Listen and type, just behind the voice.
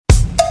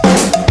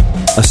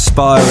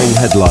Aspiring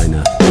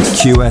headliner with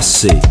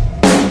QSC.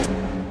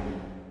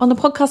 On the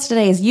podcast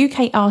today is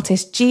UK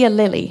artist Gia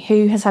Lily,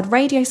 who has had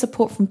radio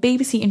support from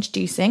BBC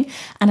Introducing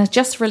and has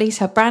just released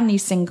her brand new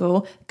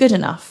single, Good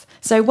Enough.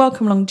 So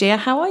welcome along, Gia.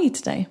 How are you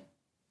today?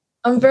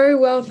 I'm very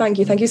well, thank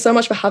you. Thank you so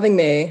much for having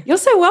me. You're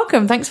so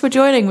welcome. Thanks for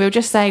joining. We were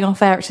just saying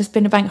off air, it's just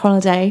been a bank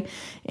holiday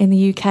in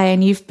the UK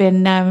and you've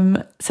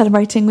been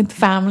celebrating with the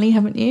family,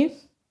 haven't you?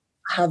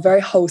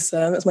 Very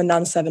wholesome. It's my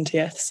nan's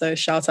 70th, so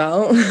shout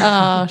out.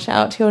 Oh, shout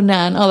out to your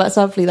nan. Oh, that's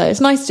lovely though. It's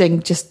nice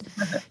doing just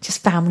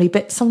family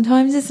bits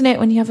sometimes, isn't it,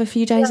 when you have a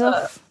few days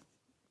off?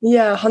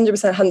 Yeah,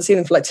 100%. I hadn't seen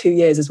them for like 2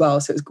 years as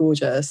well, so it was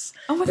gorgeous.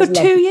 Oh my God,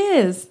 2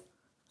 years?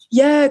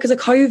 Yeah, because of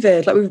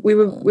COVID. Like we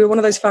were one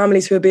of those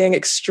families who were being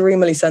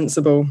extremely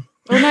sensible.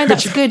 Well, no,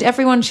 that's good.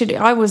 Everyone should.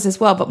 I was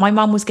as well, but my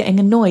mum was getting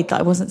annoyed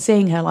that I wasn't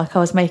seeing her, like I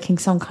was making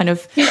some kind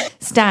of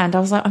stand. I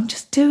was like, I'm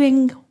just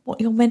doing what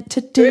you're meant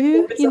to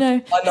do, you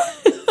know. I know.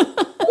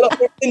 A lot of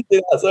people didn't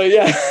do that, so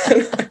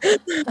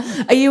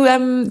yeah. Are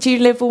you? Do you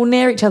live all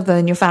near each other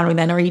in your family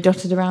then, or are you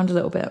dotted around a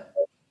little bit?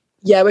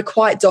 Yeah, we're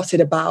quite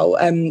dotted about.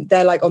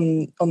 They're like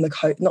on the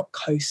coast, not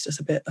coast. That's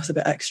a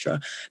bit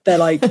extra. They're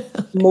like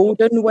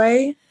Malden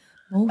way.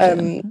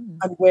 And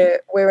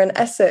we're in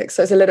Essex,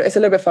 so it's a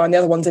little bit far, and the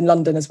other one's in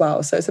London as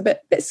well, so it's a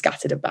bit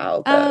scattered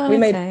about. But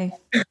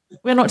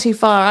we're not too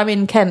far. I'm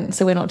in Kent,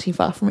 so we're not too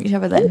far from each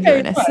other then. You're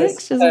in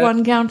Essex, just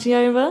one county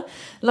over.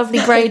 Lovely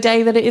grey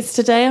day that it is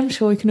today. I'm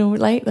sure we can all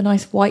relate. The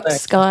nice white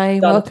sky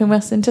welcome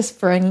us into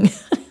spring.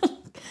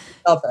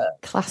 Love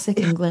it. Classic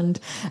England.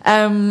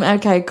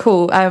 Okay,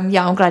 cool.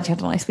 Yeah, I'm glad you had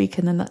a nice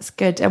weekend, then that's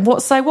good. And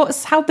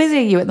how busy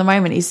are you at the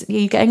moment? Are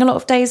you getting a lot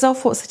of days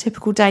off? What's a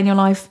typical day in your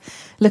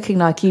life looking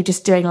like? Are you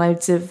just doing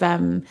loads of I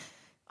don't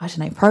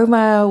know,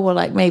 promo or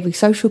like maybe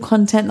social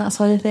content, that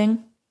sort of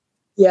thing?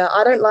 Yeah,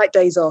 I don't like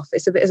days off.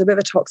 It's a bit of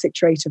a toxic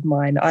trait of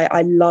mine.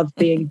 I love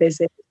being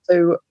busy.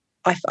 So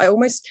I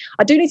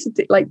do need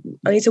to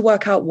I need to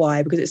work out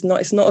why, because it's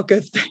not a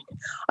good thing.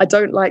 I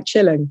don't like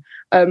chilling.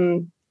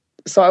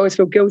 So I always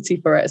feel guilty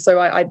for it. So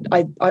I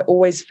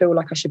always feel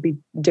like I should be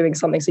doing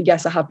something. So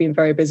yes, I have been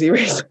very busy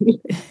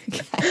recently,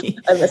 okay.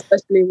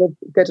 Especially with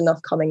Good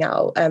Enough coming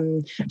out.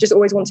 Just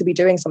always want to be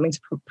doing something to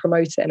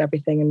promote it and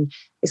everything. And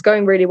it's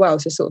going really well.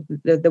 So sort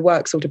of the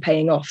work's sort of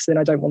paying off. So then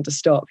I don't want to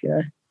stop, you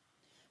know.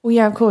 Well,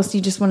 yeah, of course.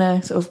 You just want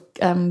to sort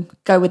of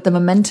go with the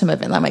momentum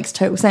of it. That makes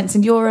total sense.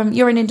 And you're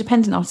an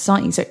independent artist,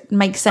 aren't you? So it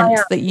makes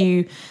sense that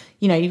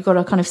you've got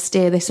to kind of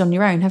steer this on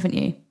your own, haven't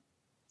you?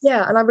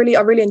 Yeah, and I really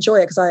enjoy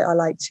it because I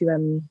like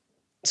to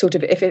sort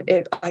of if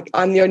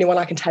I'm the only one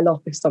I can tell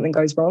off if something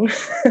goes wrong,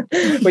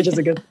 which is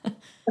a good.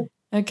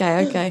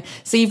 Okay.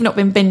 So you've not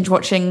been binge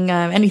watching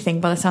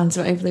anything by the sounds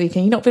of it over the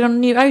weekend. You've not been on the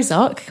new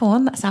Ozark. Come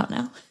on, that's out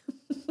now.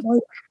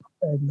 No,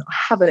 I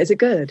haven't. Is it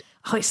good?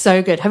 Oh, it's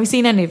so good. Have you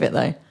seen any of it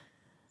though?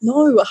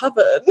 No, I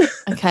haven't.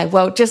 Okay,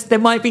 well, there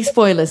might be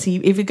spoilers.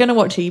 If you're going to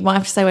watch it, you might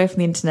have to stay away from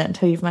the internet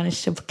until you've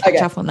managed to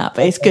catch up on that.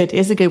 But it's good.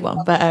 It's a good one.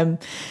 But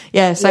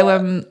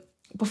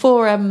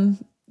before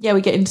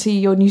we get into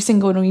your new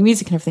single and all your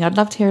music and everything, I'd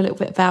love to hear a little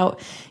bit about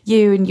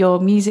you and your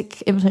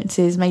music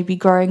influences maybe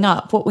growing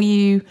up. What were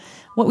you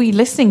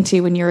listening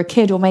to when you were a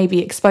kid, or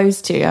maybe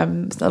exposed to? A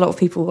lot of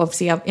people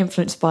obviously are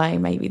influenced by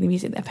maybe the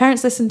music their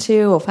parents listened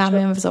to, or family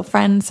members or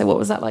friends. So what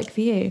was that like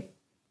for you?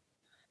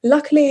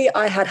 Luckily,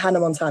 I had Hannah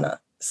Montana.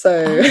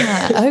 So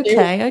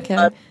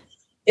okay.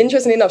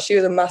 Interestingly enough, she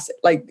was a massive,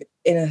 like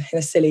in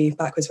a silly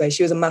backwards way,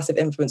 she was a massive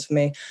influence for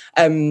me.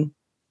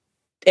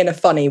 In a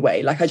funny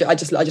way, like I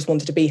just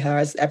wanted to be her,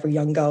 as every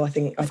young girl I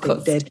think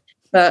did.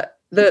 But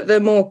the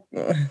more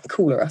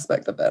cooler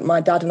aspect of it, my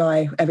dad and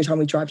I, every time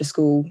we drive to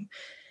school,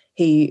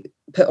 he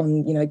put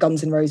on,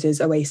 Guns N'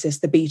 Roses, Oasis,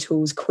 the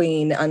Beatles,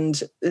 Queen,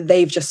 and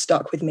they've just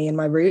stuck with me in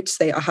my roots.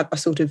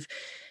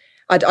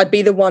 I'd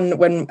be the one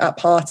when at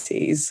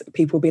parties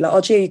people would be like, "Oh,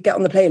 gee, get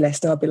on the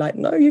playlist," and I'd be like,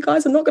 "No, you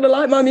guys are not going to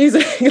like my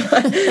music. I'm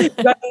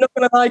not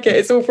going to like it.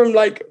 It's all from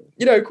quite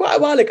a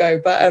while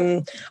ago." But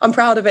I'm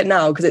proud of it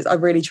now because I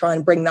really try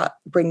and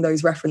bring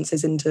those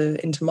references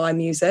into my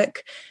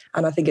music,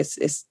 and I think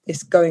it's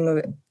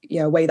going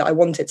a way that I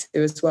want it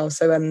to as well.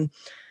 So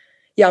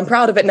yeah, I'm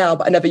proud of it now,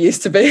 but I never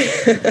used to be.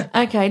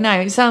 Okay, no,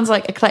 it sounds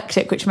like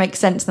eclectic, which makes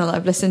sense now that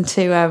I've listened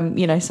to,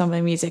 some of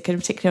the music, and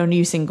particularly a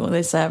new single.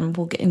 There's,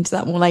 we'll get into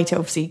that more later.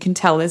 Obviously, you can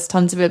tell there's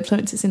tons of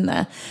influences in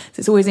there. So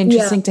it's always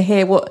interesting to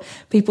hear what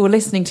people were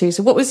listening to.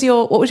 So what was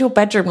your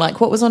bedroom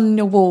like? What was on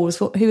your walls?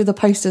 Who were the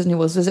posters on your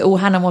walls? Was it all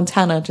Hannah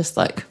Montana, just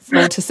like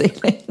floor to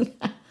ceiling?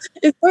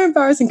 It's so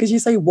embarrassing because you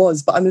say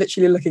was, but I'm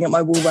literally looking at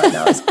my wall right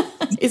now.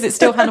 Is it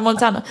still Hannah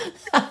Montana?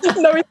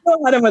 No, it's not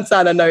Hannah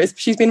Montana. No,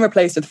 she's been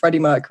replaced with Freddie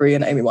Mercury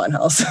and Amy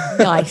Winehouse.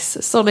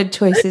 Nice, solid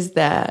choices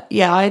there.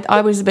 Yeah,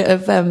 I was a bit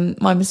of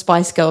my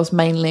Spice Girls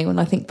mainly when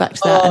I think back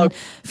to that. And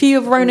a few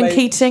of Ronan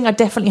Keating. I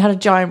definitely had a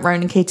giant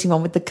Ronan Keating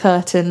one with the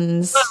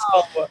curtains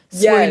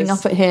swirling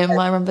up at him.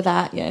 I remember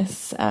that.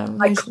 Yes,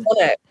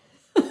 iconic.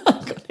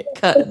 Iconic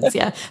curtains.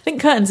 Yeah, I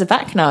think curtains are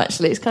back now.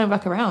 Actually, it's coming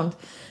back around.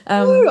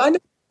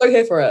 I so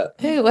here for it.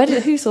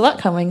 Who saw that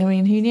coming? I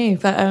mean, who knew?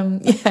 But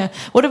yeah.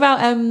 What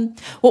about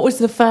what was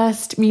the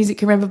first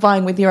music you remember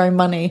buying with your own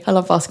money? I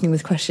love asking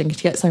this question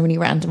because you get so many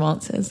random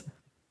answers.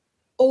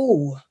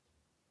 Oh,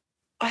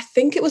 I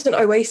think it was an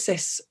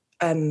Oasis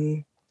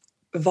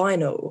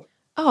vinyl.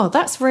 Oh,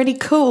 that's really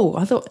cool.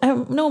 I thought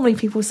normally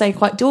people say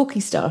quite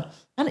dorky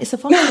stuff, and it's a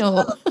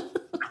vinyl.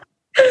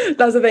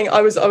 That's the thing.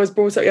 I was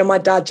brought up. Yeah, my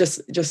dad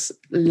just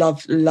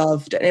loved,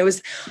 and it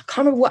was, I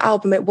can't remember what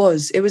album it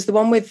was. It was the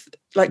one with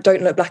like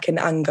 "Don't Look Back in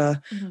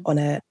Anger" on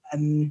it.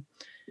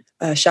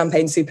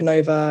 Champagne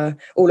Supernova,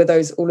 all of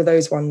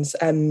those ones.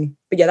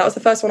 But yeah, that was the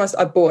first one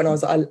I bought, and I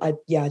was I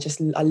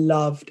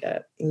loved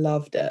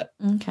it.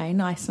 Okay,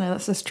 nice. No,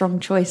 that's a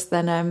strong choice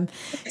then.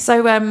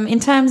 So in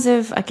terms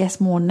of, I guess,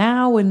 more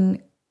now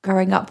and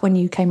growing up, when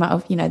you came out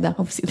of,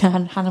 obviously the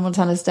Hannah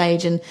Montana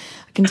stage, and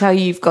I can tell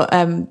you've got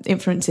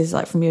influences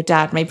like from your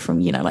dad, maybe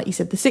from, like you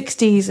said, the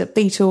 60s,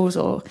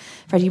 Beatles or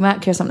Freddie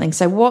Mercury or something.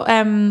 So who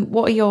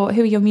are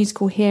your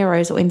musical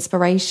heroes or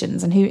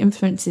inspirations, and who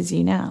influences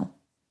you now?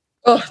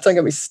 Oh, don't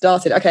get me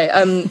started.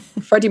 Okay,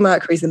 Freddie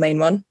Mercury's the main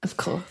one. Of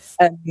course.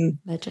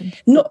 Legend.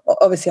 Not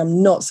obviously,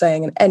 I'm not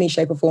saying in any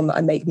shape or form that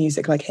I make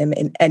music like him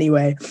in any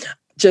way.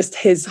 Just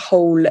his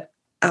whole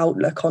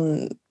outlook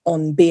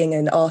on being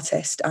an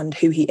artist and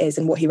who he is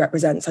and what he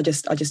represents. I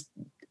just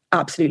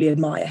absolutely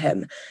admire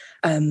him.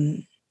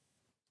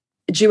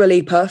 Dua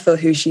Lipa for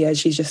who she is.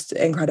 She's just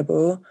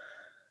incredible.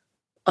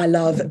 I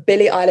love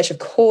Billie Eilish, of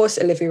course,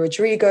 Olivia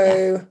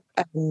Rodrigo,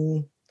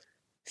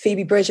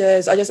 Phoebe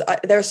Bridgers.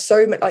 There are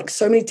so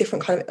many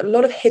different a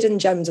lot of hidden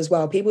gems as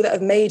well. People that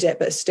have made it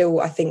but still,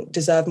 I think,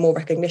 deserve more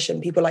recognition.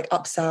 People like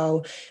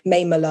Upsal,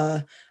 Mae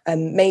Muller,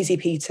 Maisie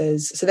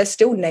Peters. So they're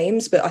still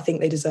names, but I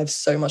think they deserve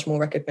so much more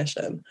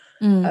recognition.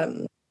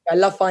 I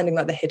love finding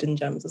like the hidden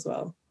gems as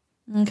well.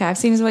 Okay, I've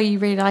seen as well you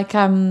really like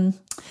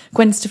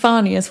Gwen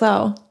Stefani as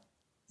well.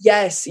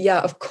 Yes,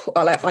 yeah, of course.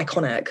 Like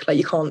iconic. Like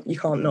you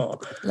can't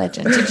not.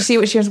 Legend. Did you see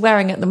what she was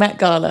wearing at the Met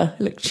Gala?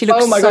 She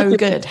looks so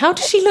good. How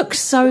does she look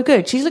so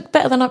good? She's looked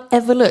better than I've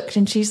ever looked,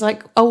 and she's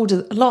like a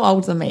lot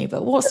older than me.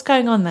 But what's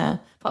going on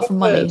there? Apart from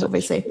money,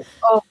 obviously.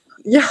 Oh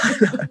yeah,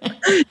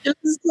 she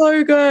looks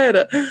so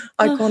good.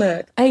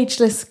 Iconic.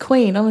 Ageless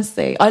queen.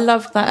 Honestly, I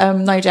love that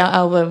No Doubt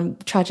album,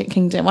 Tragic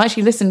Kingdom. I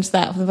actually listened to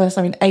that for the first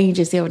time in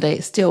ages the other day.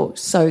 It's still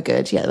so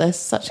good. Yeah, they're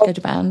such a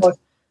good band.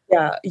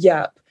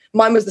 Yeah.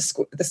 Mine was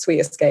the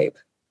Sweet Escape.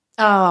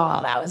 Oh,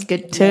 that was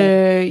good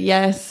too.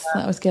 Yes,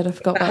 that was good. I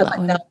forgot about that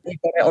one. Now you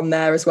got it on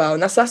there as well,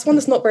 and that's one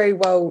that's not very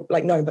well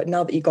known. But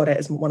now that you got it,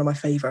 it's one of my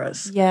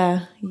favourites.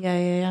 Yeah.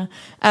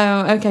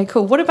 Okay,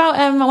 cool. What about?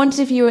 I wondered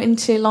if you were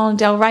into Lana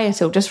Del Rey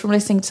at all, just from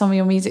listening to some of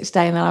your music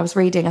today, and then I was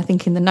reading, I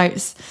think, in the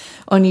notes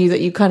on you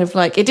that you kind of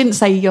like. It didn't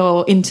say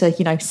you're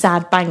into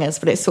sad bangers,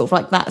 but it's sort of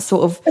like that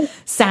sort of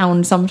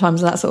sound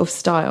sometimes, that sort of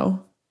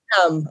style.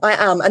 I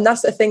am, and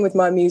that's the thing with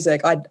my music.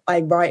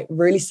 I write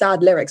really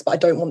sad lyrics, but I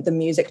don't want the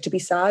music to be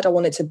sad. I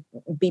want it to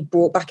be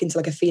brought back into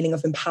like a feeling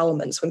of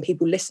empowerment. So when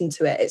people listen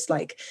to it, it's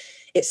like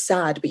it's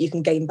sad, but you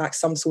can gain back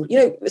some sort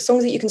of,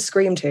 songs that you can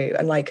scream to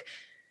and like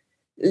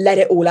let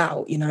it all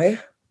out,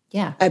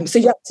 Yeah. So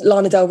yeah,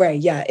 Lana Del Rey,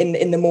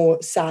 in the more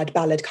sad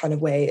ballad kind of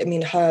way. I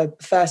mean, her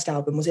first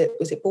album was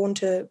it Born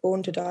to Die?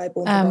 Born to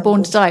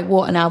Die.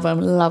 What an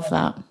album! Love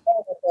that.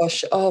 Oh my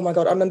gosh! Oh my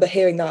god! I remember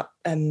hearing that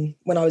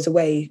when I was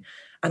away.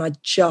 And I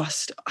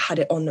just had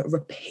it on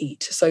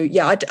repeat. So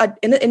yeah, I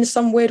in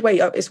some weird way,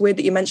 it's weird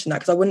that you mentioned that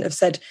because I wouldn't have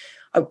said,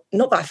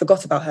 not that I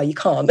forgot about her. You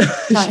can't.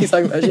 No. she's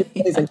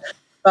amazing.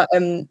 But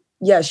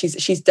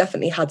she's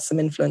definitely had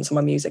some influence on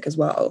my music as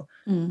well.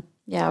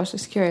 Yeah, I was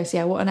just curious.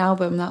 Yeah, what an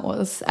album that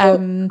was.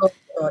 Oh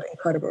God,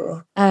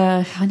 incredible.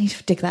 I need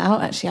to dig that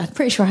out. Actually, I'm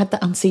pretty sure I had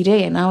that on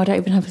CD, and now I don't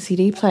even have a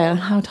CD player.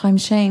 How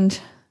times change.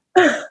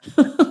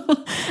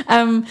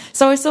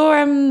 So I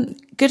saw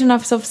Good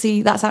Enough is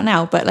obviously that's out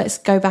now, but let's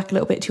go back a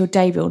little bit to your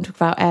debut and talk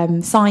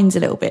about Signs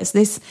a little bit. So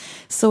this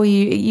saw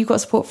you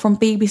got support from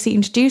BBC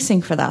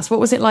Introducing for that. So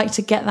what was it like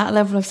to get that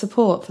level of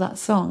support for that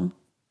song?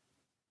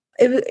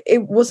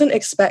 It wasn't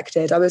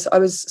expected. I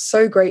was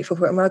so grateful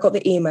for it. And when I got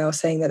the email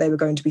saying that they were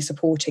going to be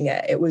supporting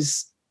it, it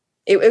was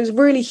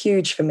really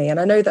huge for me. And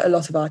I know that a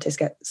lot of artists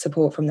get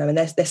support from them, and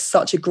they're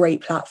such a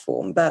great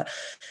platform. But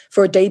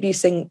for a debut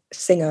singer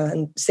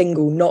and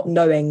single, not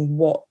knowing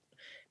what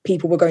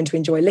people were going to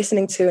enjoy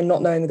listening to and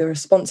not knowing the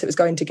response it was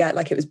going to get,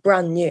 like it was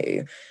brand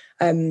new.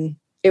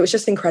 It was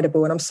just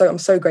incredible, and I'm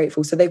so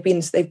grateful. So they've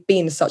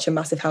been such a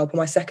massive help on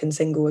my second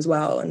single as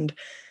well. And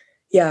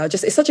yeah,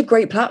 it's such a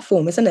great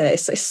platform, isn't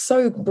it? It's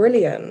so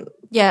brilliant.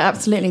 Yeah,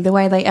 absolutely. The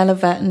way they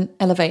elevate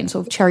and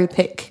sort of cherry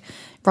pick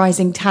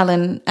rising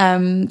talent,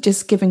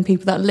 just giving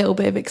people that little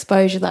bit of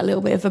exposure, that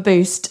little bit of a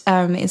boost.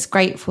 It's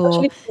great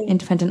for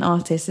independent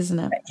artists, isn't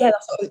it?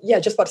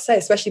 Yeah, just about to say,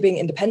 especially being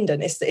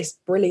independent, it's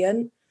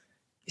brilliant.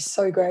 It's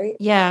so great.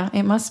 Yeah,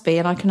 it must be,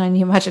 and I can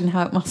only imagine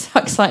how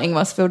exciting it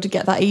must feel to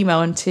get that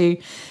email and to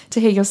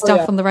hear your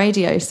stuff on the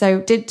radio. So,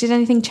 did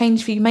anything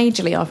change for you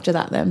majorly after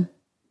that then?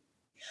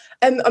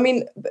 I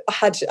mean,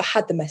 I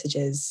had the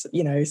messages,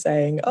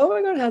 saying, "Oh,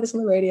 I'm going to have this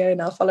on the radio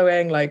now."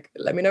 Following, like,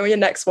 let me know when your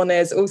next one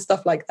is, all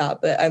stuff like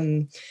that. But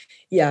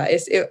yeah,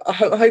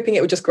 I'm hoping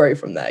it will just grow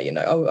from there.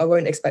 I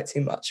won't expect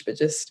too much, but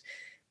just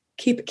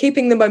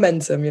keeping the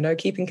momentum.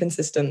 Keeping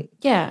consistent.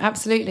 Yeah,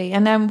 absolutely.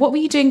 And what were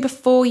you doing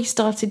before you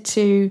started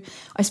to?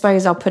 I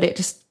suppose I'll put it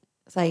just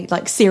say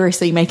like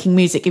seriously making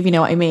music, if you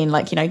know what I mean.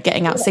 Like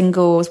getting out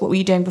singles. What were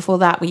you doing before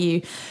that? Were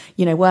you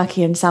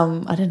working in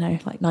some, I don't know,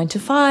 like 9 to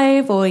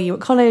 5, or you at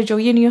college or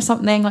uni or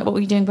something? Like what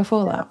were you doing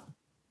before that?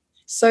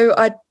 So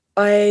I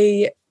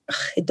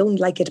don't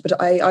like it,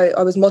 but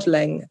I was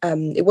modelling.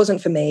 It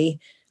wasn't for me.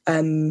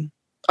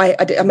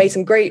 I made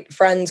some great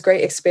friends,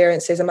 great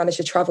experiences. I managed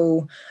to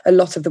travel a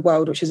lot of the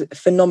world, which is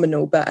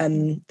phenomenal. But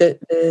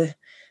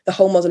the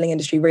whole modelling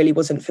industry really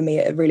wasn't for me.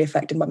 It really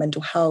affected my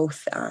mental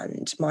health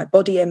and my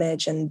body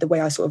image and the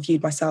way I sort of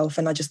viewed myself.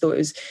 And I just thought it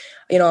was,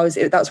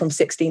 that was from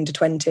 16 to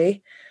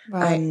 20.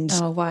 Right. And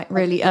right.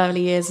 Really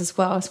early years as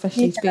well,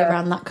 especially to be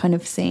around that kind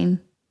of scene.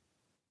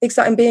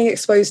 Exactly. And being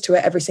exposed to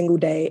it every single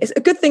day. It's,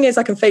 a good thing is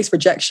I can face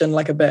rejection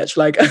like a bitch.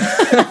 Like,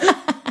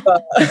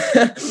 but,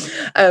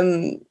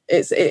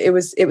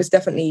 it was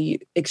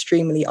definitely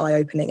extremely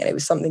eye-opening, and it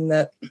was something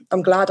that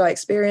I'm glad I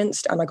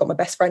experienced, and I got my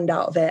best friend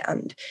out of it,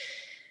 and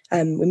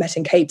we met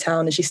in Cape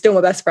Town, and she's still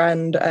my best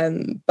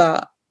friend.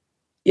 But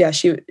yeah,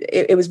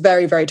 it was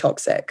very, very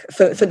toxic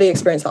for the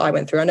experience that I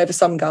went through. I know for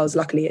some girls,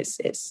 luckily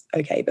it's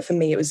okay, but for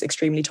me it was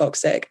extremely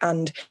toxic.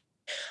 And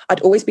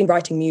I'd always been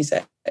writing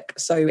music,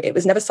 so it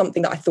was never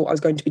something that I thought I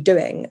was going to be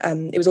doing.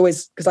 It was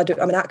always because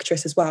I'm an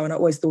actress as well, and I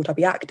always thought I'd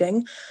be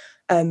acting.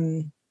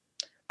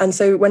 And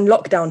so when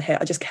lockdown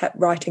hit, I just kept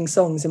writing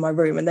songs in my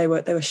room, and they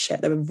were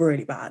shit. They were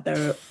really bad.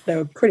 They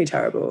were pretty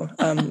terrible.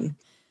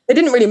 It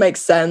didn't really make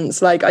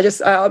sense. Like I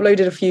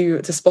uploaded a few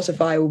to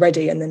Spotify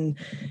already, and then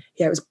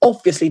it was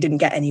obviously didn't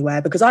get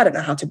anywhere because I don't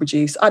know how to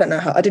produce. I didn't know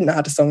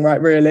how to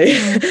songwrite really.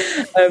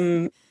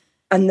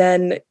 And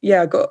then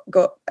I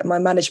got my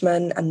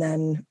management, and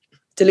then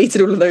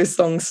deleted all of those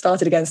songs.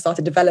 Started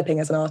developing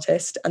as an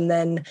artist, and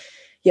then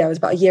it was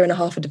about a year and a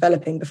half of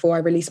developing before I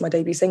released my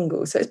debut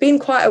single. So it's been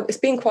quite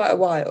a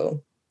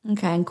while.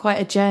 Okay, and quite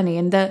a journey.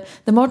 And the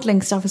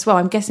modelling stuff as well,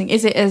 I'm guessing,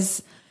 is it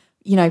as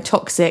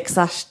toxic /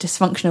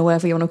 dysfunctional,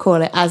 whatever you want to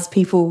call it, as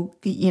people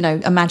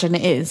imagine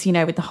it is,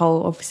 with the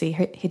whole obviously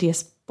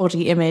hideous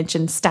body image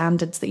and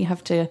standards that you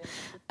have to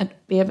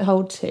be able to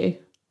hold to?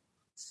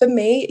 For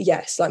me,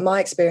 yes, like my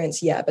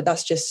experience, but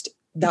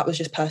that was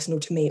just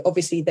personal to me.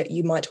 Obviously that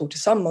you might talk to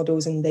some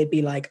models and they'd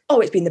be like, oh,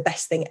 it's been the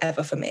best thing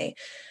ever for me.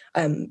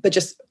 But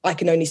just I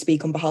can only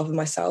speak on behalf of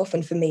myself,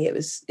 and for me it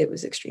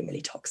was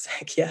extremely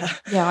toxic.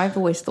 I've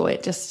always thought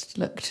it just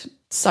looked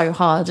so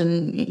hard,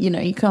 and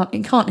you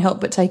can't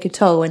help but take a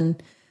toll,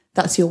 and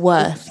that's your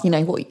worth,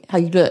 how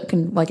you look,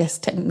 and I guess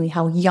technically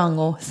how young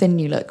or thin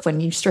you look when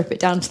you strip it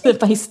down to the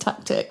base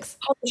tactics.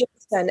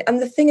 100%. And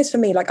the thing is, for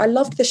me, like I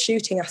loved the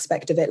shooting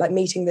aspect of it, like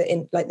meeting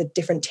the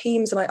different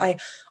teams, and I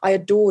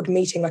adored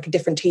meeting like a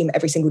different team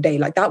every single day.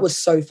 Like that was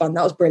so fun,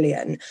 that was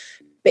brilliant.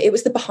 But it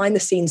was the behind the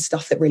scenes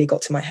stuff that really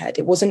got to my head.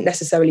 It wasn't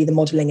necessarily the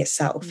modelling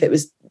itself. It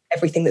was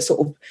everything that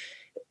sort of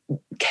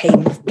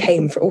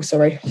came from, oh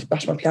sorry,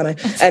 bashed my piano.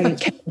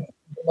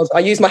 I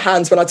use my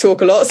hands when I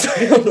talk a lot, so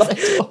I'm like,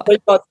 they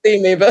can't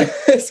see me, but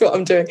that's what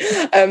I'm doing.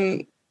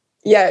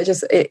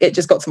 It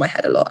just got to my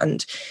head a lot,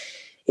 and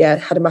it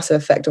had a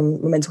massive effect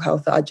on my mental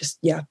health that I just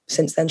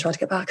since then tried to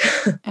get back.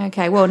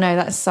 Okay, well no,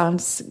 that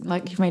sounds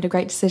like you've made a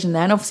great decision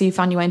there, and obviously you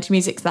found your way into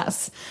music, so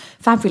that's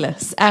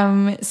fabulous.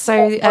 Oh,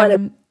 sorry,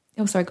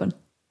 go on.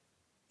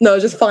 No,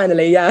 just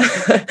finally, yeah.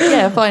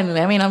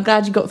 Finally. I mean, I'm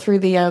glad you got through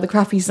the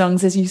crappy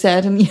songs, as you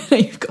said, and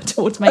you've got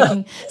towards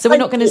making. So they're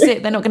not going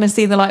to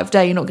see the light of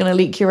day. You're not going to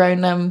leak your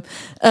own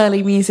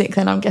early music,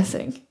 then I'm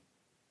guessing.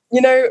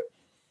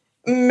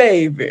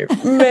 Maybe.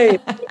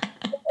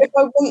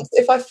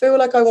 If I feel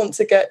like I want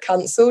to get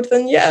cancelled,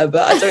 then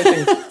but I don't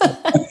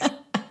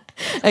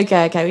think.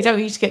 Okay, we don't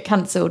need to get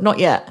cancelled, not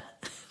yet.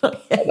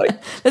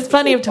 There's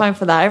plenty of time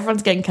for that.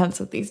 Everyone's getting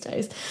cancelled these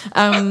days.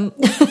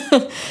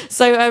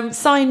 So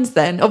Signs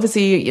then,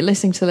 obviously you're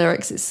listening to the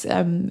lyrics, it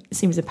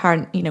seems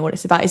apparent what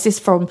it's about. Is this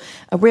from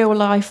a real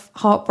life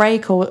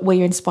heartbreak, or were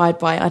you inspired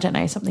by, I don't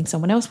know, something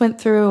someone else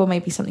went through, or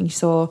maybe something you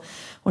saw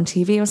on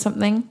TV or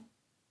something?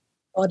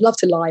 I'd love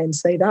to lie and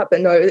say that, but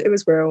no, it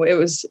was real. It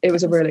was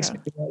a real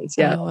experience.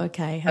 Oh,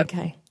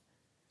 okay.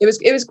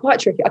 It was quite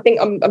tricky. I think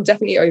I'm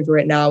definitely over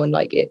it now, and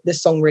like the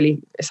song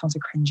really, it sounds so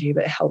cringy,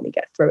 but it helped me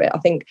get through it. I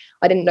think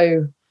I didn't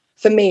know.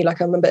 For me, like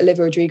I remember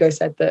Olivia Rodrigo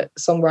said that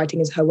songwriting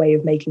is her way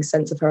of making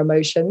sense of her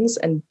emotions,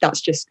 and that's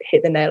just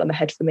hit the nail on the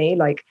head for me.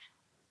 Like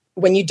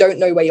when you don't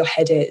know where your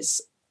head is,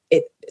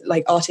 it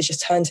like artists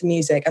just turn to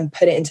music and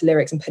put it into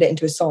lyrics and put it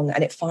into a song,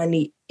 and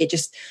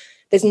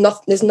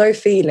there's no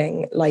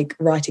feeling like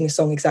writing a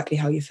song exactly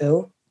how you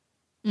feel.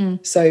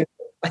 So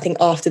I think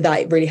after that,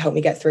 it really helped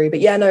me get through.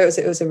 But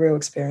it was a real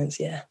experience,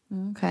 Okay.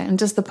 And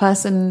does the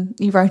person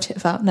you wrote it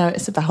about know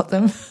it's about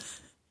them?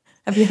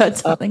 Have you heard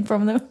something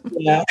from them?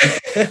 Yeah.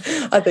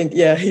 I think,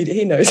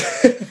 he knows.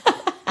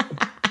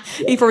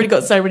 You've already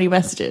got so many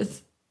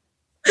messages.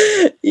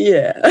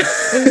 Yeah.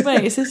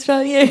 Wait, is this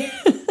about you?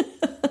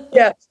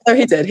 Yeah, no,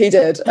 he did.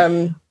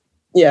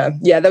 Yeah,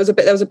 there was a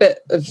bit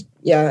of,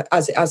 yeah,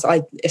 as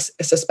I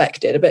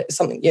suspected, a bit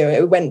something,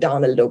 it went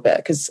down a little bit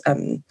because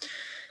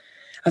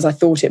as I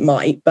thought it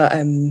might, but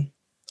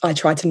I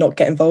tried to not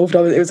get involved.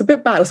 It was a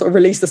bit bad. I sort of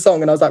released the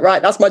song and I was like,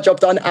 right, that's my job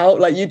done, out,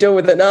 like you deal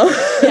with it now.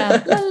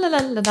 Yeah, la la la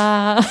la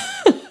la.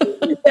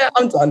 Yeah,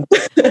 I'm done.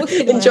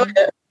 Enjoy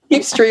it.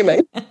 Keep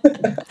streaming.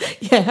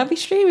 Yeah, happy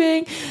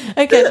streaming.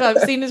 Okay, so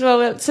I've seen as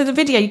well. So the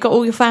video, you got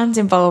all your fans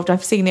involved.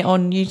 I've seen it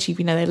on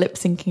YouTube. They're lip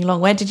syncing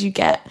along. Where did you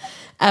get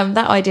that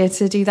idea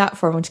to do that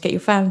from, and to get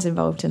your fans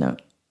involved in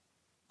it?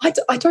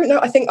 I don't know.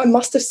 I think I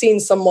must have seen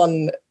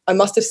someone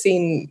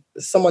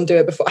do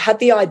it before. I had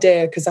the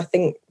idea because I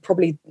think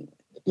probably,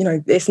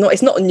 it's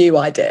not a new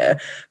idea,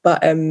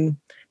 but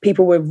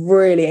people were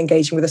really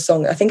engaging with the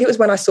song. I think it was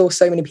when I saw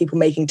so many people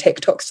making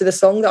TikToks to the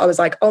song that I was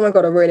like, oh my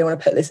God, I really want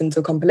to put this into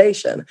a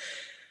compilation.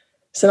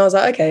 So I was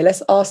like, okay,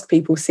 let's ask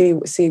people, see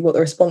what the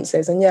response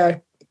is. And yeah,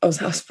 I was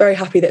very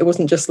happy that it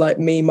wasn't just like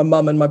me, my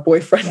mum and my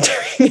boyfriend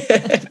doing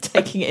it.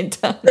 Taking it in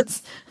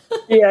turns.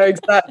 Yeah,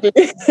 exactly.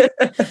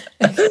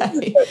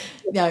 Okay.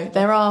 No,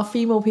 there are a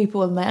few more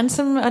people in there,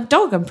 and a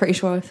dog. I'm pretty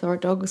sure I saw a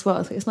dog as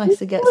well. So it's nice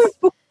to get.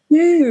 Oh,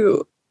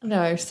 cute.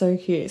 No, so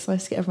cute. It's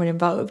nice to get everyone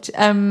involved.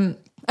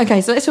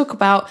 Okay, so we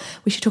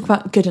should talk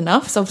about Good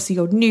Enough. So obviously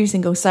your new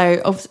single.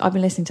 So I've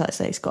been listening to that,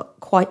 so it's got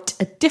quite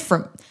a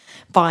different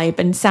vibe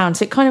and sound.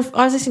 So I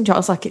was listening to it, I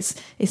was like, it's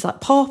like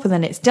pop, and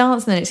then it's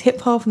dance, and then it's hip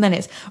hop, and then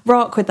it's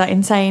rock with that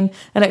insane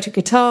electric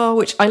guitar,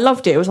 which I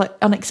loved it. It was like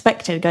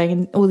unexpected, going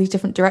in all these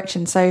different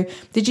directions. So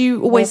did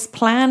you always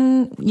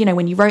plan,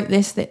 when you wrote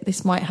this, that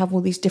this might have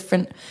all these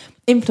different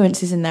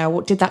influences in there?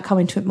 Or did that come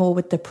into it more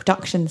with the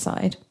production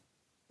side?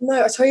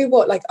 No, I tell you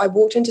what, like I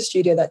walked into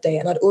studio that day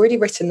and I'd already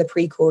written the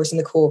pre-chorus and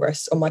the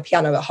chorus on my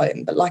piano at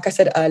home. But like I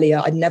said earlier,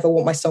 I'd never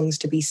want my songs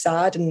to be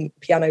sad, and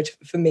piano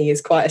for me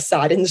is quite a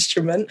sad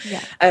instrument.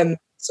 Yeah.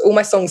 So all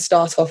my songs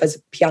start off as a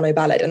piano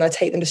ballad, and I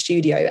take them to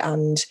studio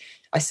and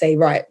I say,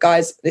 right,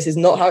 guys, this is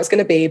not how it's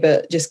going to be,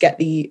 but just get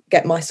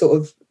my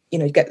sort of,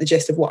 get the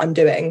gist of what I'm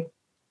doing.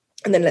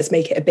 And then let's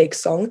make it a big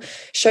song.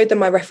 Showed them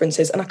my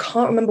references, and I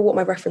can't remember what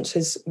my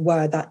references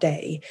were that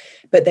day,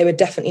 but they were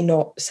definitely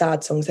not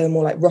sad songs. They were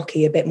more like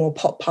rocky, a bit more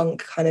pop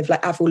punk, kind of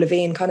like Avril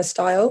Lavigne kind of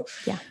style.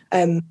 Yeah.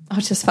 I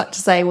was just about to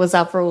say, was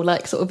Avril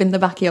like sort of in the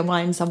back of your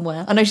mind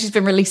somewhere? I know she's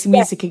been releasing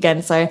music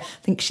again, so I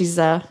think she's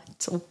sort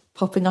of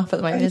popping up at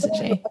the moment, isn't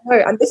she? No,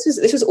 and this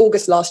was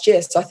August last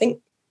year, so I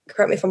think,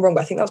 correct me if I'm wrong,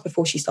 but I think that was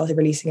before she started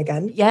releasing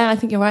again. Yeah, I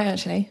think you're right,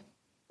 actually.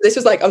 This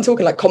was like, I'm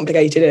talking like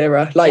Complicated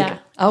era, like. Yeah.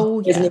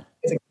 Oh yeah.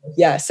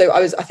 Yeah, so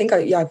I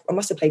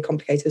must have played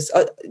Complicated.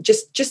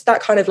 Just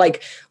that kind of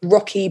like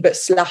rocky but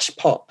slash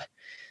pop,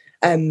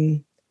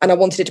 and I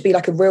wanted it to be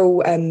like a real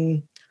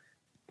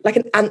like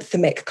an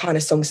anthemic kind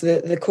of song. So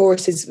the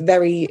chorus is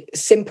very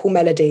simple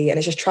melody, and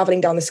it's just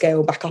traveling down the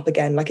scale back up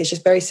again. Like it's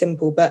just very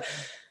simple, but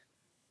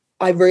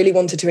I really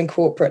wanted to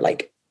incorporate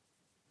like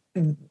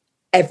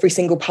every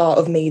single part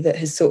of me that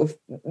has sort of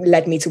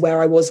led me to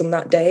where I was on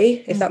that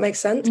day, if that makes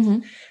sense. Mm-hmm.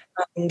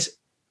 And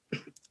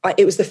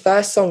it was the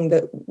first song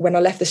that when I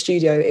left the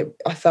studio,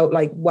 I felt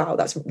like, wow,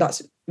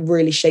 that's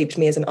really shaped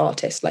me as an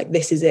artist. Like,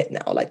 this is it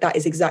now. Like, that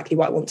is exactly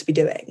what I want to be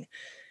doing.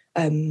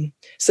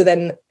 So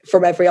then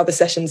from every other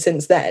session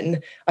since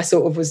then, I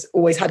sort of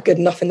always had Good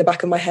Enough in the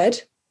back of my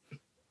head.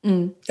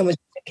 And was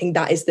thinking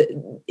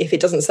if it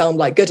doesn't sound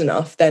like good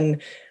enough,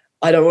 then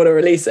I don't want to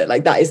release it.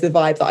 Like, that is the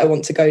vibe that I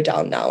want to go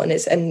down now. And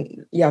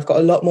I've got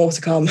a lot more to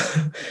come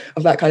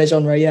of that kind of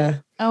genre. Yeah.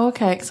 Oh,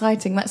 okay.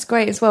 Exciting. That's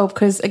great as well,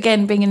 because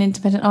again, being an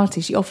independent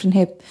artist, you often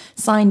hear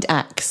signed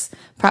acts,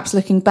 perhaps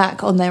looking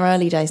back on their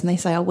early days, and they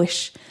say, I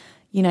wish,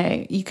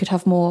 you could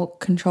have more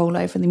control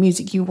over the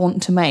music you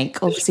want to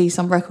make. Obviously,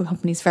 some record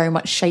companies very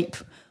much shape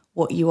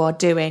what you are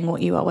doing,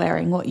 what you are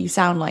wearing, what you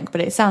sound like,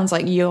 but it sounds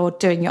like you're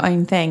doing your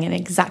own thing and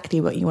exactly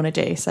what you want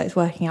to do. So it's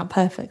working out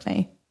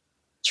perfectly.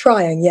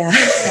 Trying, yeah.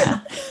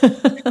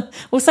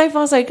 Well, so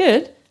far so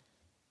good.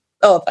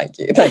 Oh, thank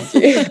you.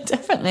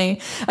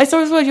 Definitely. I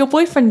saw as well your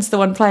boyfriend's the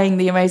one playing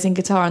the amazing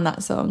guitar on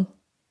that song.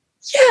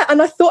 Yeah,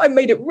 and I thought I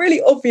made it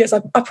really obvious. I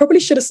probably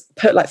should have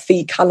put like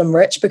feat Callum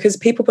Rich, because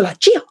people were like,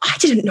 gee, I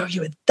didn't know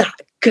you were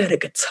that good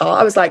at guitar.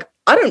 I was like,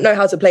 I don't know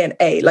how to play an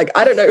A. Like,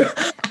 I don't know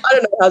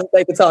how to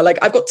play guitar. Like,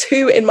 I've got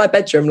two in my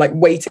bedroom, like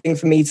waiting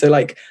for me to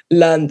like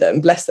learn them.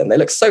 Bless them. They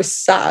look so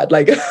sad.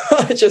 Like,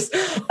 I just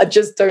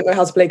don't know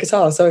how to play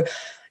guitar. So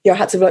I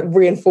had to like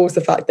reinforce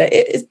the fact that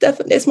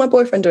it's my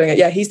boyfriend doing it.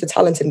 Yeah, he's the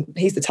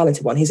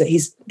talented one.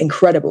 He's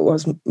incredible. I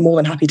was more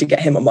than happy to get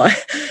him on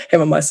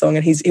my song,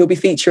 and he'll be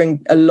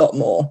featuring a lot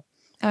more.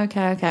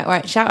 Okay. All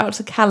right. Shout out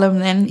to Callum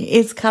then.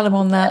 Is Callum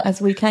on that,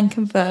 as we can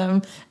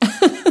confirm,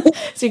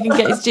 so you can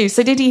get his due.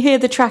 So did he hear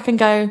the track and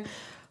go,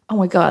 oh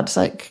my God, it's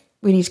like,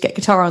 we need to get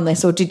guitar on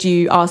this, or did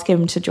you ask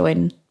him to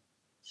join?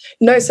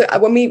 No. So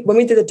when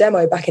we did the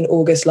demo back in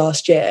August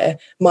last year,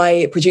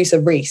 my producer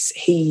Reese,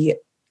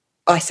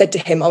 I said to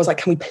him, I was like,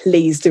 can we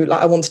please do,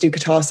 like, I want to do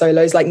guitar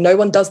solos. Like, no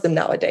one does them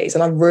nowadays.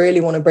 And I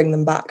really want to bring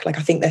them back. Like,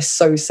 I think they're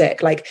so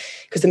sick. Like,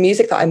 because the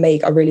music that I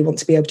make, I really want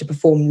to be able to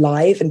perform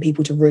live and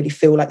people to really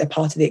feel like they're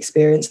part of the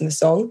experience in the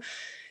song.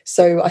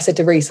 So I said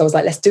to Reese, I was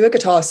like, let's do a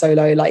guitar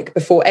solo, like,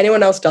 before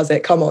anyone else does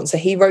it. Come on. So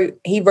he wrote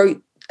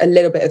a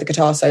little bit of the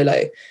guitar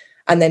solo.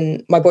 And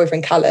then my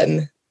boyfriend,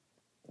 Callum,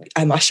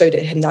 I showed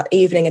it him that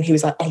evening and he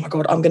was like, oh my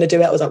God, I'm going to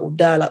do it. I was like, well,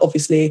 duh. Like,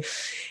 obviously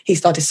he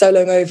started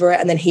soloing over it.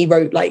 And then he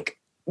wrote like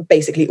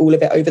basically all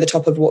of it over the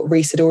top of what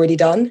Reese had already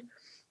done.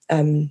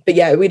 But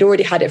yeah, we'd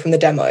already had it from the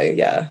demo.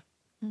 Yeah.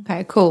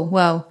 Okay, cool.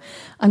 Well,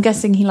 I'm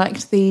guessing he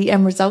liked the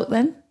end result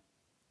then?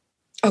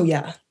 Oh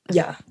yeah.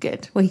 Yeah.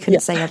 Good. Well, he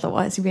couldn't say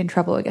otherwise. He'd be in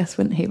trouble, I guess,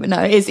 wouldn't he? But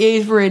no, it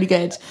is really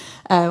good.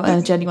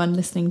 And anyone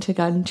listening to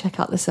go and check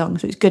out the song,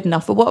 so it's good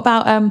enough. But what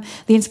about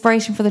the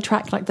inspiration for the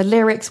track, like the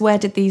lyrics? Where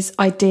did these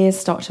ideas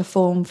start to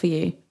form for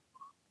you?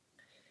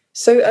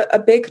 So a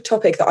big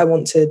topic that I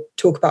want to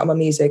talk about in my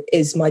music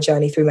is my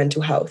journey through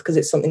mental health, because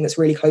it's something that's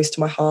really close to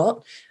my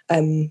heart,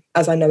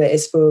 as I know it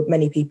is for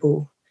many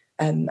people.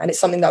 And it's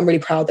something that I'm really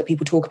proud that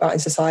people talk about in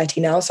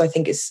society now. So I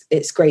think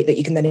it's great that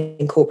you can then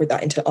incorporate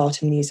that into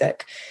art and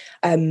music.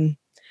 And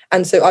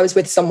so I was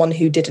with someone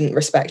who didn't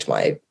respect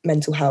my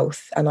mental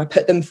health, and I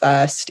put them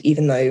first,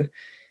 even though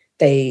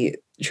they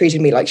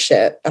treated me like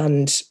shit.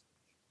 And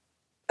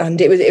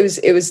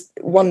it was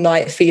one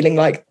night feeling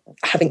like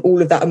having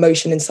all of that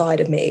emotion inside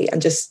of me,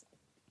 and just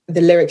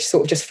the lyrics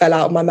sort of just fell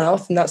out of my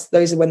mouth. And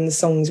those are when the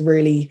songs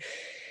really,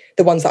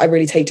 the ones that I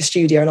really take to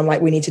studio and I'm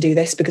like, we need to do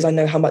this, because I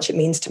know how much it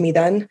means to me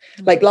then.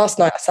 Like last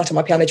night I sat at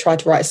my piano, tried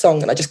to write a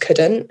song and I just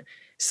couldn't.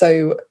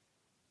 So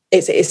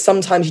it's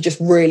sometimes you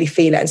just really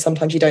feel it and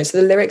sometimes you don't. So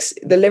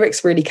the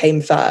lyrics really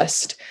came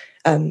first.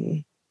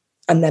 And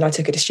then I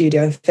took it to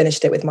studio and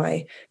finished it with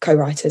my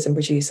co-writers and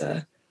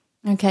producer.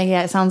 Okay,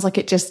 yeah, it sounds like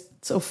it just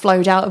sort of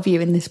flowed out of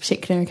you in this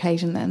particular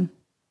occasion then.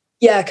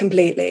 Yeah,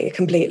 completely.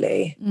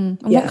 And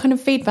what kind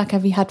of feedback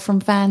have you had from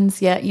fans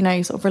yet,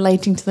 sort of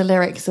relating to the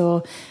lyrics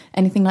or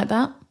anything like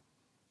that?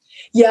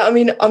 Yeah, I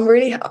mean,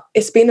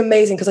 it's been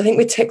amazing, because I think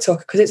with TikTok,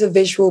 because it's a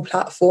visual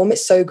platform,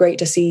 it's so great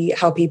to see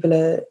how people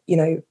are,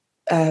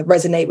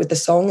 resonate with the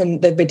song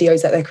and the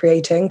videos that they're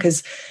creating,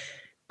 because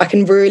I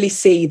can really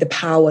see the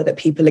power that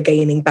people are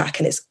gaining back,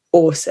 and it's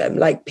awesome.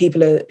 Like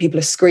people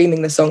are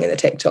screaming the song in the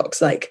TikToks,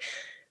 like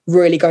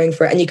really going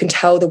for it. And you can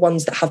tell the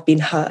ones that have been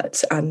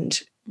hurt and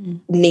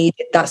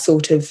needed that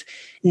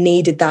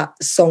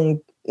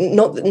song,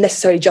 not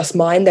necessarily just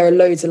mine. There are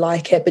loads that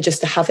like it, but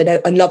just to have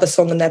another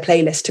song on their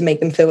playlist to make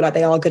them feel like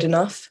they are good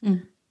enough.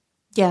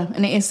 Yeah,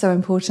 and it is so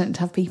important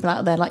to have people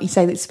out there, like you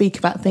say, that speak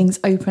about things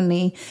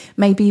openly.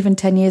 Maybe even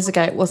 10 years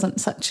ago, it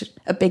wasn't such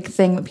a big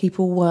thing that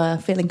people were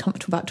feeling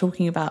comfortable about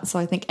talking about. So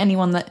I think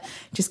anyone that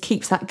just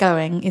keeps that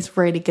going is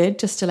really good,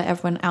 just to let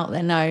everyone out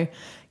there know,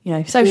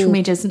 social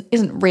media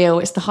isn't real.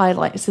 It's the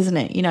highlights, isn't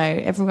it?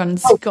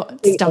 Everyone's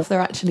got stuff they're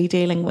actually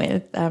dealing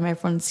with.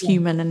 Everyone's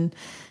human and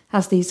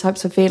has these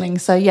types of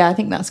feelings. So yeah, I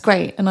think that's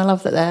great. And I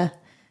love that they're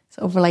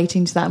sort of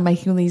relating to that and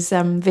making all these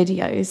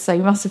videos. So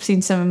you must have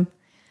seen some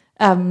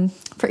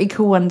pretty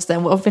cool ones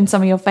then. What have been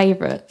some of your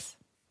favourites?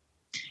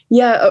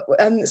 Yeah,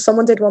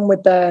 someone did one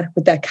with their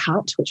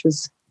cat, which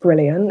was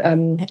brilliant.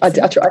 I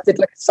did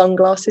like a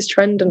sunglasses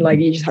trend, and like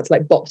you just had to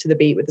like bop to the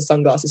beat with the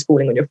sunglasses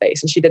falling on your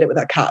face, and she did it with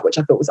her cat, which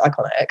I thought was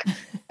iconic.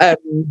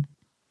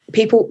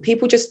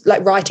 People just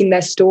like writing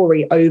their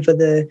story over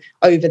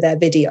their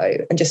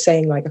video and just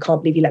saying like, I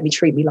can't believe you let me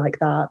treat me like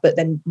that, but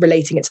then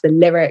relating it to the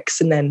lyrics,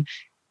 and then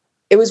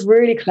it was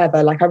really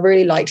clever. Like I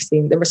really liked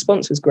seeing the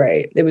response was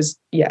great. There's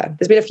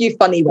been a few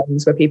funny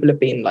ones where people have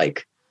been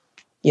like,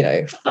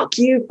 fuck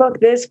you,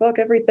 fuck this, fuck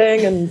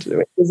everything. And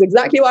it was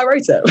exactly why I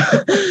wrote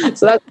it.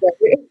 So that's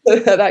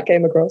great. That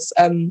came across.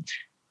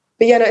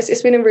 But yeah, no,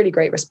 it's been a really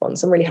great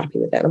response. I'm really happy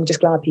with it. And I'm just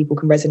glad people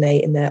can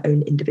resonate in their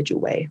own individual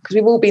way, because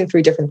we've all been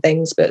through different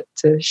things, but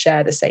to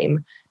share the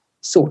same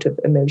sort of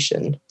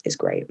emotion is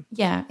great.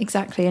 Yeah,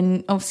 exactly.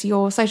 And obviously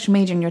your social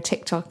media and your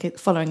TikTok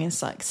following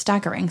is like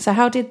staggering. So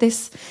how did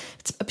this,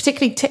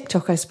 particularly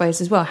TikTok, I suppose,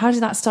 as well, how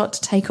did that start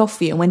to take off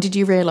for you? And when did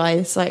you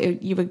realise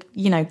like you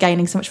were,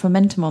 gaining so much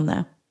momentum on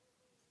there?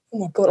 Oh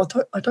my God,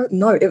 I don't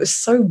know. It was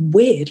so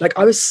weird. Like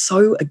I was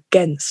so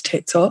against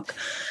TikTok.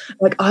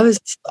 Like it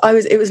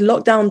was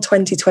lockdown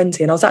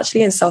 2020 and I was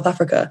actually in South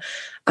Africa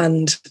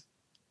and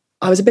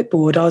I was a bit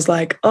bored. I was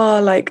like,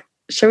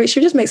 should we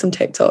just make some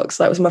TikToks?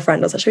 That was my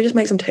friend. I was like, should we just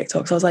make some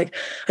TikToks? I was like,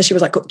 and she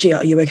was like, Gia,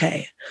 are you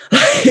okay?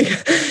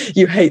 Like,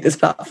 you hate this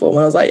platform.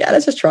 And I was like, yeah,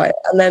 let's just try it.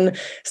 And then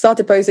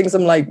started posting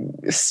some like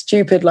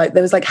stupid, like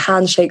there was like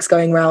handshakes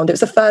going around. It was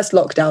the first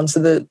lockdown.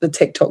 So the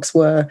TikToks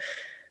were,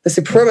 the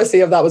supremacy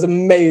of that was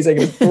amazing.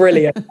 It was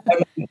brilliant.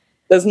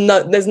 There's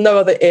no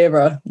other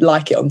era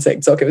like it on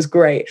TikTok. It was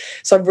great.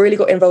 So I really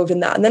got involved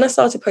in that. And then I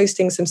started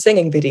posting some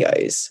singing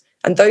videos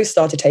and those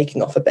started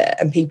taking off a bit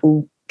and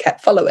people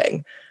kept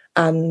following.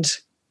 And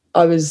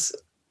I was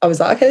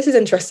like, okay, this is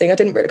interesting. I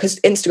didn't really, because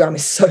Instagram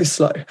is so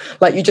slow.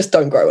 Like you just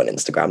don't grow on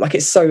Instagram. Like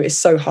it's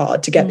so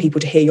hard to get people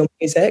to hear your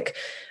music.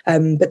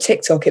 But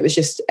TikTok, it was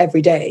just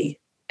every day,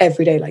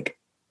 like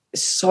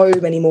so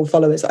many more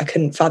followers that I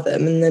couldn't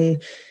fathom. And then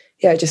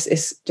it just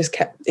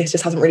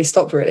hasn't really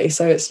stopped really.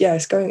 So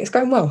it's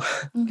going well.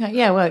 Okay,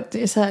 yeah, well,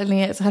 it's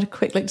had a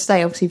quick look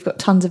today. Obviously, you've got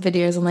tons of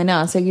videos on there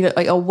now, so you look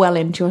like you're well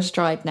into your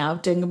stride now,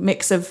 doing a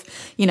mix of,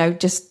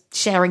 just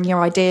sharing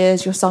your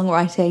ideas, your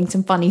songwriting,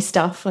 some funny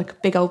stuff, like a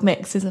big old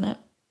mix, isn't it?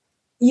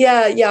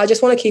 Yeah, I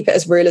just want to keep it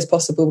as real as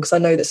possible because I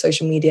know that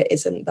social media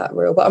isn't that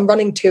real. But I'm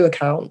running 2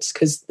 accounts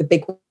because the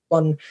big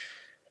one,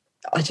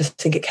 I just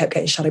think it kept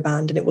getting shadow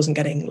banned and it wasn't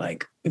getting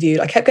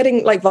viewed. I kept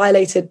getting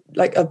violated,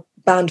 a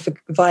banned for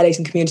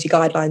violating community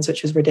guidelines,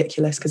 which was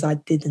ridiculous because I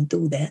didn't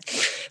do that.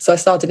 So I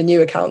started a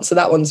new account. So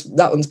that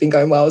one's been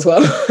going well as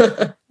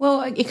well.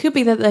 Well, it could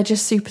be that they're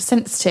just super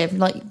sensitive.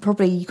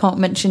 Probably you can't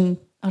mention,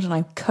 I don't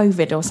know,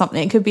 COVID or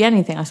something. It could be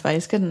anything, I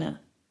suppose, couldn't it?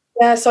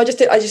 Yeah, so I just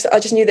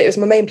knew that it was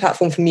my main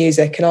platform for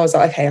music, and I was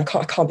like, okay, I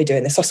can't be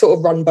doing this. So I sort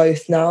of run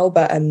both now,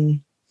 but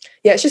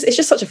it's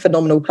just such a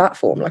phenomenal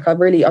platform. I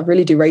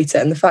really do rate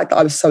it, and the fact that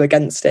I was so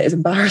against it is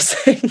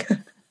embarrassing.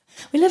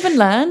 We live and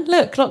learn.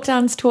 Look,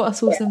 lockdown's taught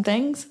us all some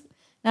things.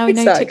 Now we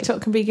know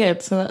TikTok can be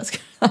good, so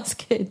that's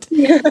good.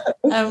 Yeah,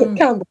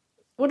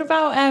 what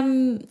about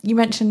you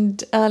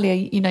mentioned earlier?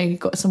 You've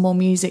got some more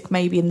music,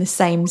 maybe in the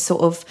same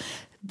sort of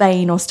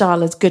vein or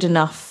style as Good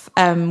Enough.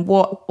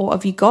 What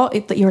have you got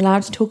that you're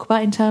allowed to talk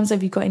about in terms of,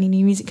 have you got any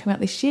new music coming out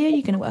this year?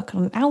 You're going to work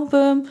on an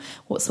album?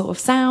 What sort of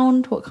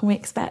sound? What can we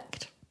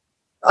expect?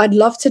 I'd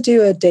love to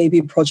do a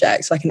debut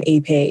project, like an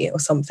EP or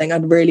something.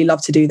 I'd really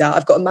love to do that.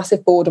 I've got a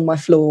massive board on my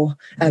floor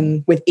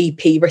with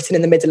EP written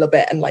in the middle of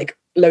it, and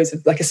loads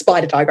of a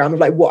spider diagram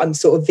of what I'm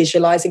sort of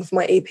visualizing for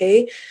my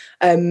EP.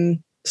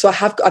 So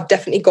I've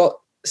definitely got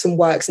some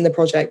works in the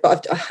project,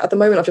 but at the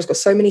moment I've just got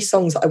so many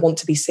songs that I want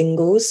to be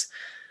singles.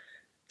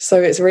 So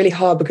it's really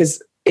hard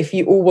because if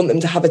you all want them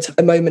to have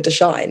a moment to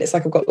shine, it's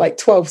I've got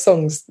 12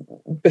 songs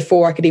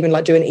before I could even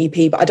do an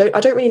EP. But I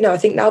don't really know. I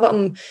think now that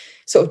I'm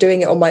sort of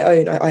doing it on my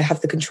own, I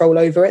have the control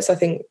over it. So I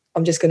think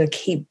I'm just going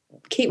to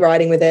keep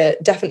riding with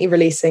it. Definitely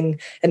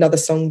releasing another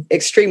song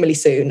extremely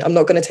soon. I'm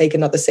not going to take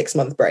another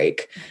 6-month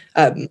break.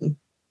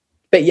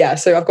 But yeah,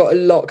 so I've got a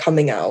lot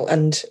coming out,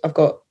 and I've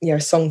got a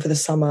song for the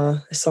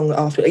summer, a song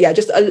after. Yeah,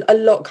 just a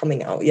lot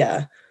coming out.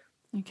 Yeah.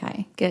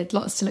 Okay, good.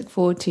 Lots to look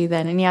forward to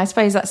then. And I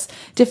suppose that's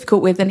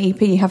difficult with an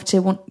EP. You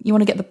want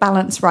to get the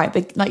balance right,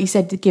 but like you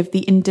said, to give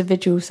the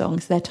individual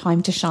songs their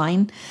time to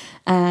shine.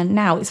 And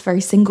now it's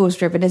very singles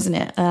driven, isn't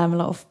it? A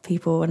lot of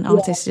people and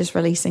artists are just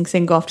releasing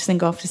single after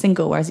single after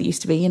single, whereas it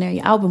used to be,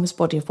 your album's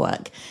body of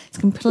work. It's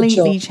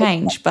completely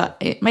changed,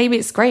 but maybe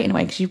it's great in a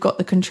way because you've got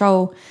the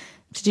control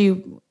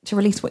to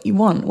release what you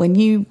want when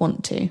you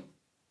want to.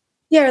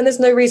 Yeah, and there's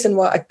no reason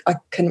why I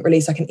couldn't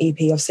release an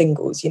EP of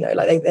singles,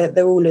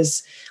 they're all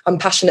I'm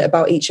passionate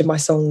about each of my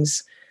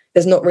songs.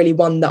 There's not really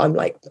one that I'm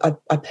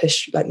I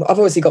push, I've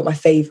obviously got my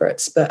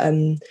favourites, but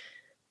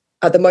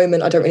at the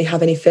moment I don't really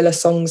have any filler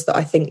songs that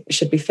I think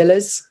should be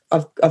fillers.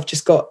 I've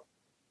got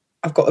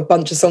a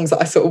bunch of songs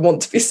that I sort of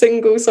want to be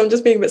singles, so I'm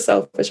just being a bit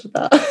selfish with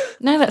that.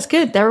 No, that's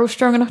good. They're all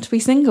strong enough to be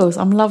singles.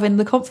 I'm loving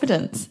the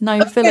confidence.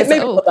 No fillers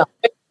at all.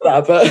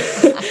 But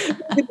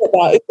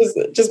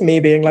it's just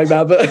me being like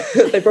that, but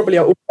they probably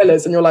are all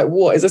fillers and you're like,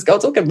 what is this girl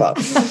talking about?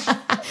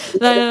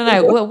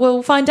 No.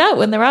 We'll find out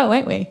when they're out,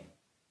 won't we?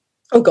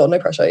 Oh God, no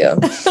pressure, yeah.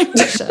 No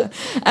pressure.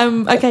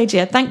 Okay,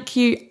 Gia, thank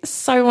you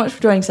so much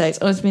for joining today.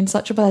 It's been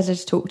such a pleasure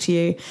to talk to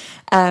you,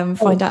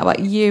 find out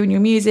about you and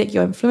your music,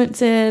 your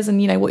influences,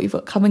 and what you've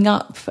got coming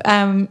up.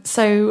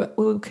 So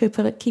we'll keep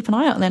an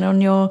eye out then on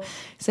your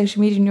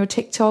social media and your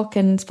TikTok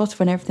and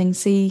Spotify and everything,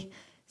 see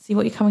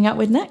what you're coming out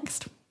with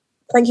next.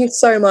 Thank you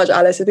so much,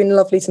 Alice. It's been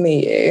lovely to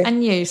meet you.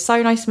 And you.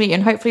 So nice to meet you.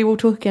 And hopefully we'll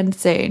talk again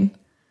soon.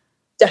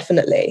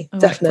 Definitely. All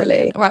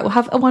right. Well,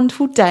 have a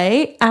wonderful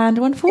day and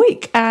a wonderful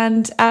week.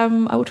 And I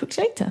will talk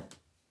to you later.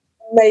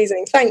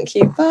 Amazing. Thank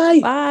you.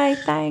 Bye. Bye.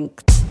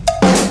 Thanks.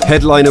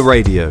 Headliner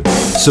Radio,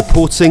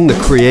 supporting the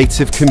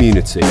creative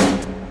community.